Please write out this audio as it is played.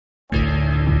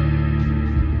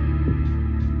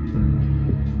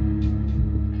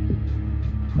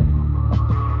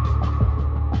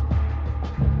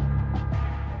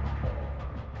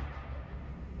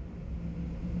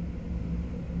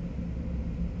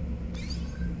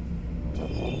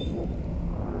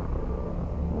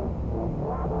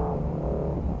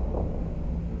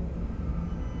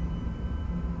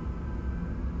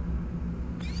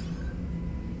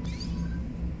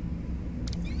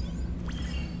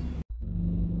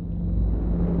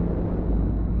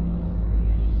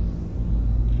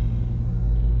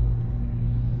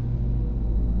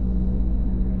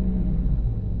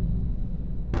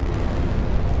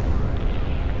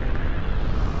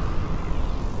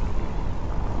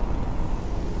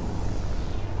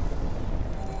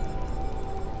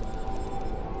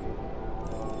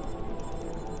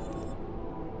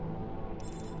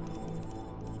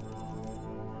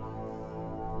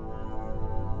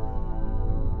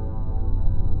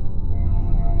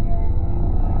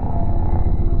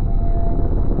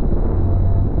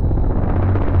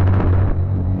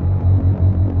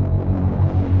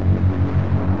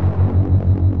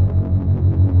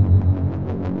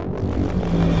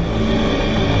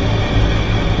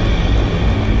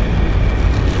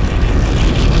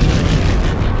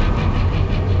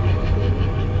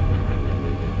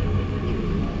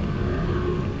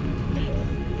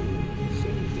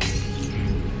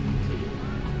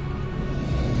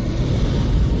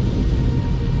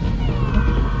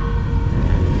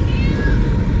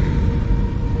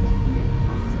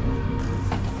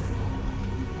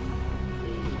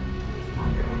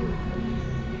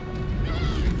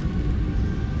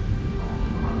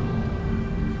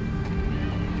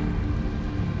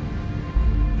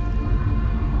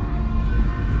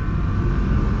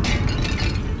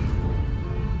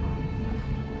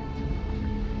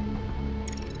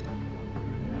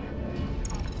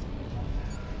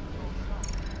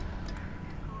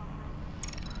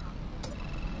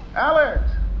Alyx!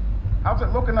 How's it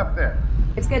looking up there?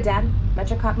 It's good, Dad.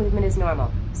 Metrocop movement is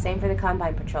normal. Same for the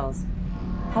Combine patrols.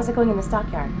 How's it going in the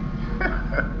stockyard?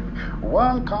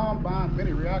 One Combine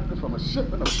mini reactor from a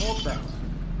shipment of 4,000.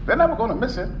 They're never going to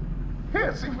miss it.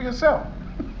 Here, see for yourself.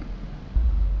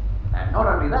 And not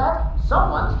only that,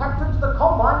 someone's hacked into the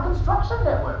Combine construction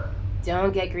network.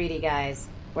 Don't get greedy, guys.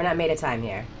 We're not made of time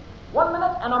here. 1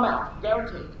 minute and I'm out,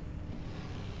 guaranteed.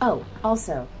 Oh,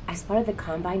 also, I spotted the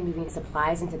Combine moving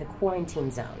supplies into the quarantine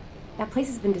zone. That place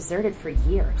has been deserted for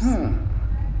years.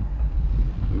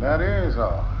 That is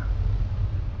odd.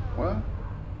 What?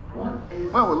 What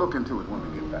is... Well, we'll look into it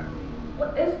when we get back.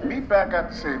 What is this? Meet back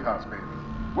at the safe house, baby.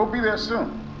 We'll be there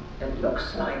soon. It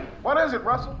looks like... What is it,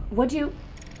 Russell? Would you...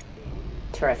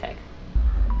 Terrific.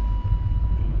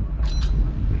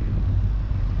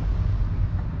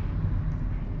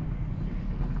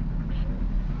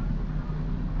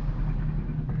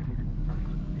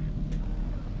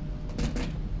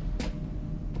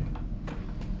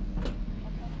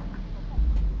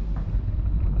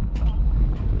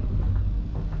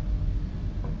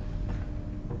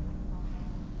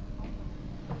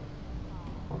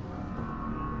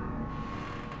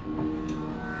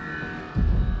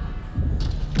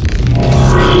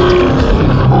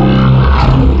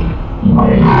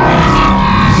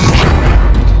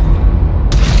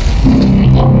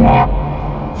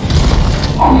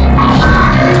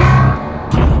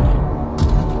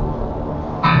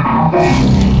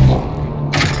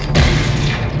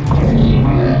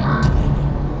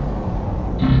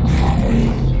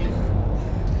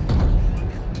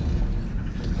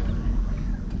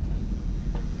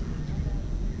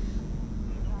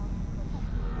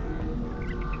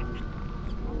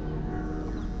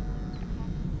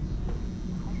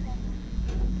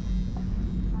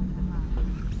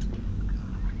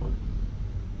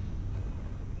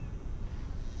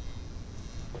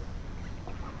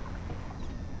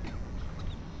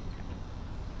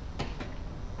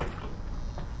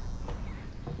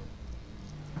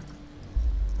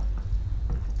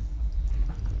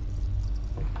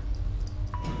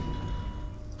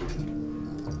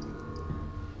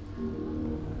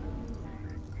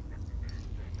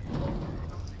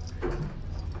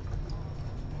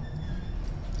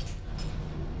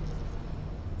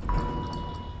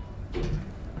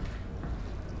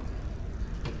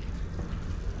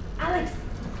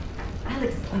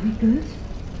 Are we good?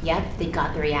 Yep, they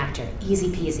got the reactor. Easy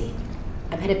peasy.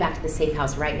 I'm headed back to the safe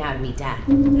house right now to meet Dad.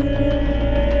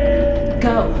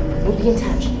 Go! We'll be in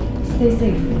touch. Stay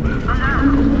safe.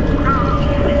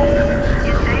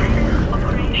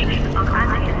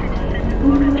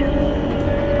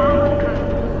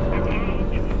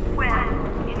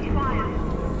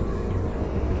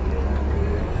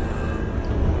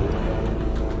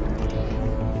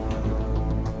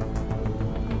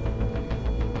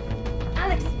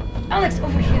 Alyx,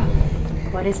 over here.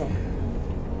 What is it?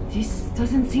 This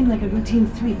doesn't seem like a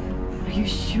routine sweep. Are you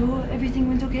sure everything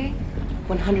went okay?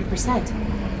 100%.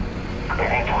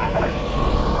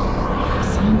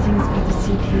 Something's got the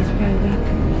CPU's fired up.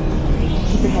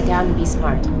 Keep your head down and be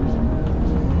smart.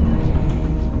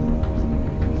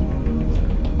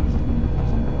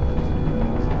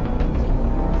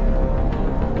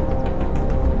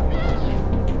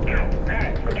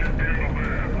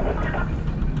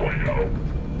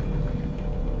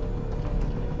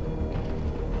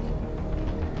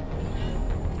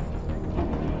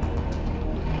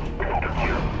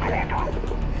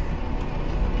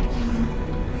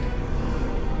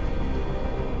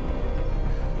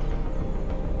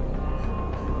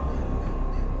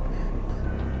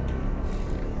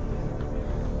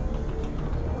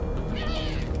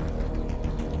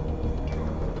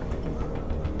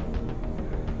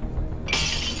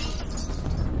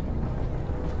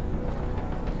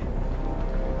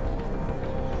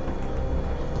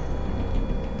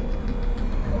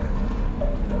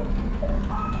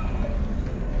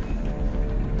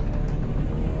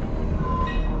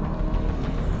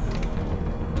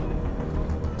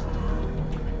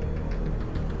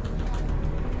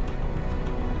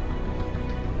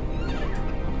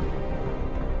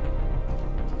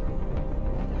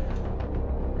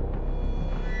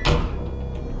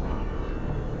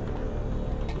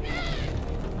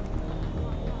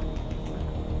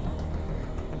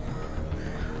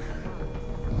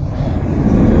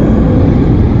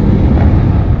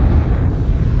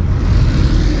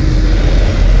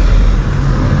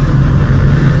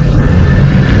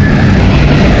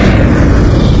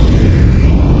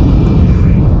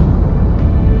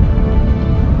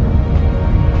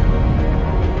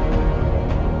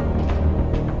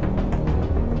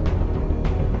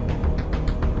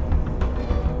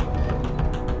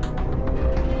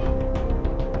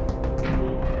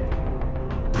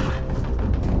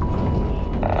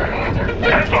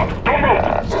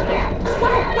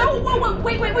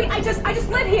 I just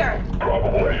live here!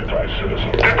 Probable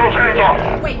anti-citizen. Get those hands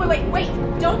off! Wait!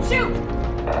 Don't shoot!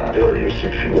 Area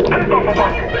 61. Hands off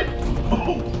about you!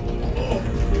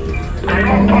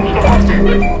 Don't touch the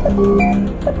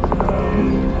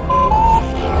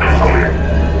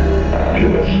I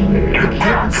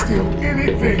didn't steal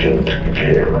anything. Don't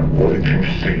care. What did you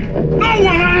see? No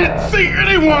one! I didn't see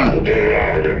anyone! Get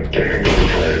out and take him to the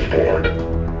transport.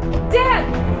 Dad!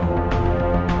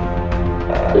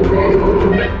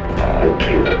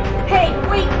 Hey,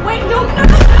 wait, no!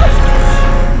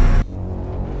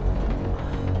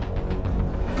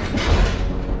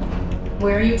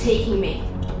 Where are you taking me?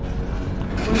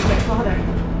 Where's my father?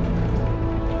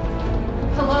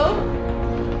 Hello?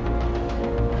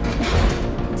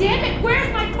 Damn it,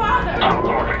 where's my father? I'm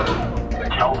sorry.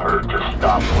 Tell her to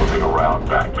stop moving around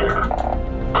back there.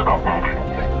 Stop moving.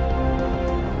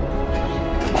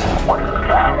 What is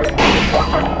that?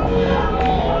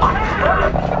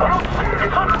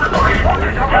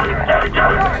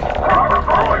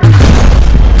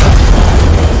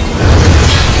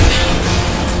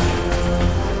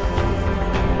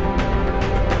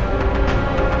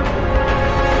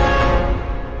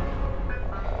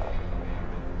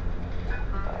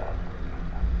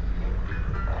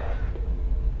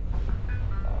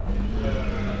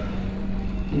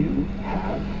 You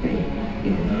have been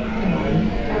in an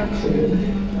accident.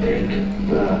 Take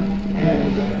the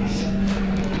hands.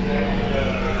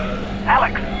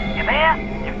 Alyx, you there?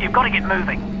 You've got to get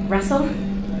moving. Russell?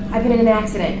 I've been in an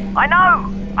accident. I know!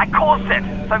 I caused it,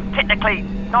 so technically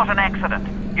not an accident.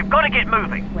 You've got to get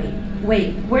moving.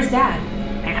 Wait, where's Dad?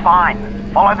 He's fine.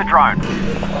 Follow the drone.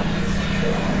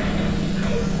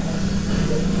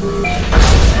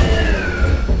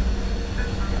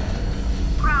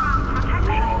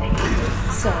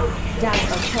 So,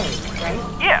 Dad's okay, right?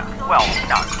 Yeah, well,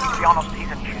 no. To be honest,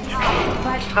 he's in huge trouble.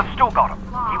 But... They've still got him.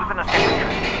 He was in a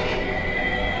cemetery.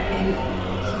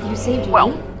 And you saved me?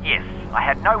 Well, yes. I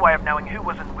had no way of knowing who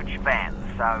was in which van,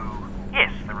 so...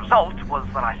 Yes, the result was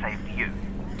that I saved you.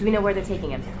 Do we know where they're taking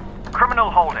him?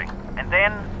 Criminal holding. And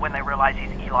then, when they realize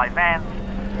he's Eli Vance,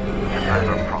 it's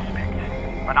over a prospect.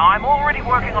 But I'm already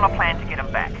working on a plan to get him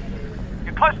back.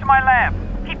 You're close to my lab.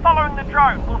 Keep following the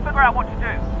drone. We'll figure out what to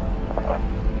do.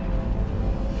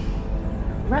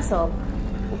 Russell,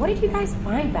 what did you guys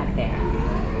find back there?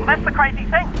 Well, that's the crazy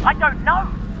thing. I don't know.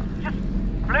 Just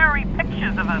blurry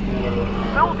pictures of a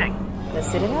building. The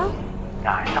Citadel?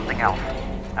 No, something else.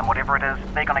 And whatever it is,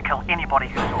 they're gonna kill anybody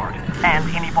who saw it. And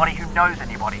anybody who knows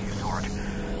anybody who saw it.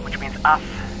 Which means us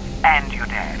and your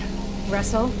dad.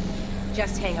 Russell,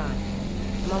 just hang on.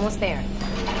 I'm almost there.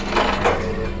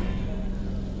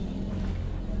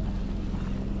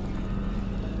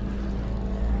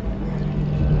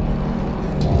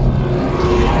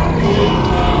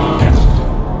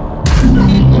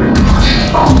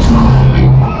 Oh,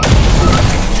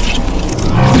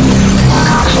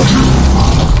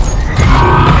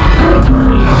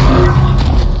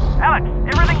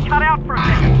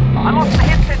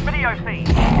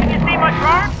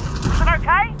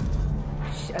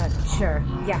 Sure.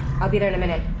 Yeah, I'll be there in a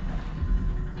minute.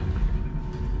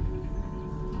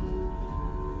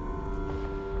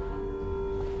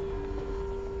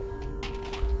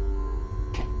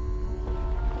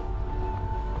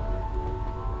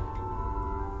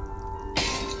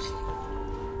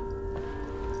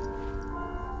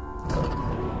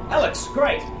 Alyx,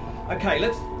 great. Okay,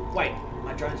 let's... Wait,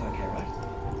 my drone's okay,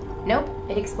 right? Nope,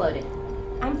 it exploded.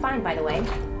 I'm fine, by the way.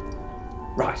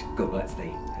 Right, good, well, that's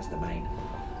the main.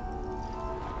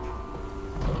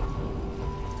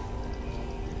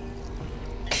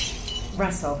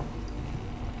 Russell,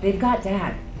 they've got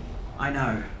Dad. I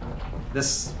know.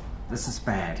 This is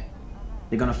bad.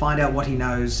 They're gonna find out what he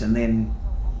knows, and then...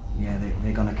 yeah,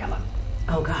 they're gonna kill him.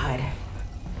 Oh, God.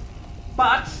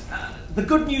 But, the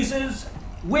good news is,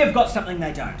 we've got something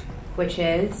they don't. Which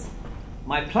is?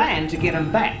 My plan to get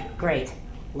him back. Great.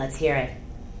 Let's hear it.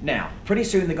 Now, pretty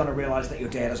soon they're gonna realise that your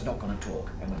dad is not gonna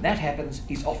talk, and when that happens,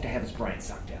 he's off to have his brain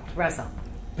sucked out. Russell.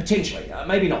 Potentially.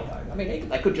 Maybe not, though. I mean,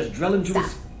 they could just drill into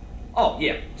his... Oh,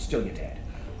 yeah, still your dad.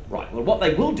 Right, well, what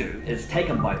they will do is take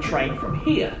him by train from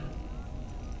here.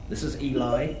 This is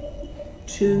Eli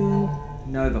to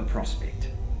Nova Prospect.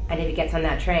 And if he gets on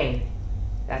that train,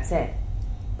 that's it,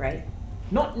 right?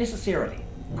 Not necessarily.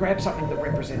 Grab something that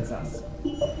represents us.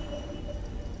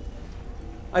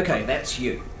 Okay, that's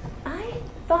you. I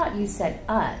thought you said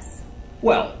us.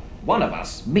 Well, one of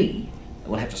us, me,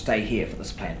 will have to stay here for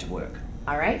this plan to work.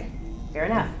 All right, fair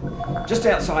enough. Just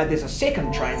outside, there's a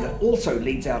second train that also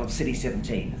leads out of City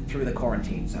 17 through the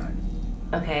quarantine zone.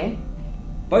 Okay.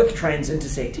 Both trains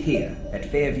intersect here at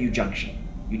Fairview Junction.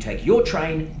 You take your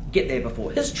train, get there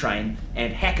before his train,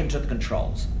 and hack into the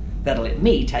controls. That'll let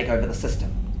me take over the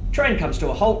system. Train comes to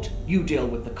a halt, you deal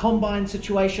with the Combine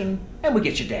situation, and we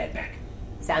get your dad back.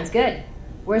 Sounds good.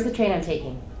 Where's the train I'm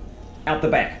taking? Out the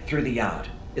back, through the yard.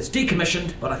 It's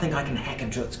decommissioned, but I think I can hack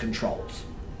into its controls.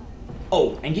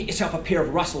 Oh, and get yourself a pair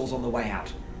of Russells on the way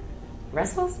out.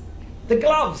 Russells? The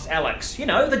gloves, Alyx. You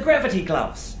know, the gravity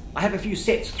gloves. I have a few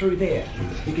sets through there.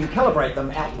 You can calibrate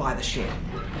them out by the shed.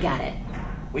 Got it.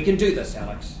 We can do this,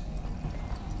 Alyx.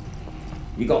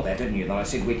 You got that, didn't you, that I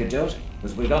said we could do it?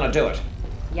 Because we're gonna do it.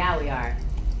 Yeah, we are.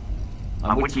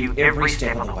 I'm with you every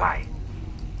step of the way.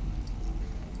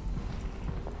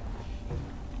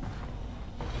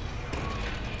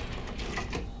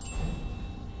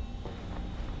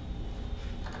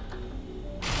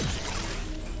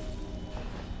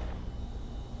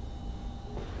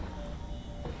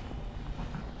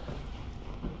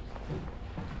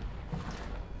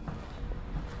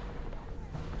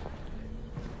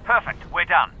 Perfect, we're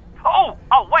done. Oh,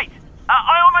 wait!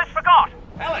 I almost forgot!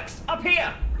 Alyx, up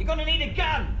here! You're gonna need a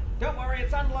gun! Don't worry,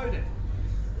 it's unloaded.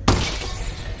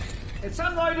 It's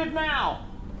unloaded now!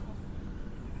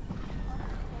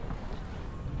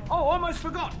 Oh, almost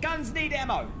forgot. Guns need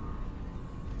ammo.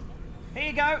 Here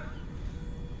you go.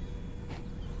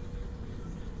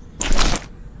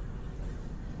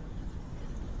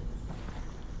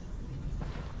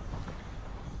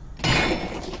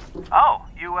 Oh,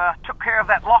 you took care of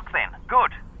that lock then.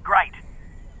 Good. Great.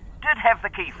 Did have the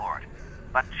key for it,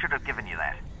 but should have given you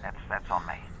that. That's on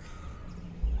me.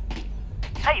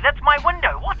 Hey, that's my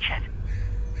window. Watch it.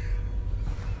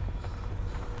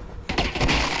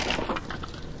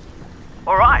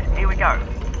 All right, here we go.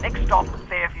 Next stop,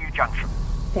 Fairview Junction.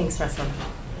 Thanks, Russell.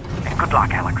 And good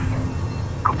luck, Alyx.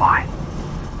 Goodbye.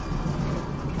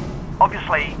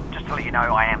 Obviously, just to let you know,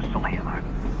 I am still here,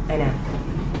 though. I know.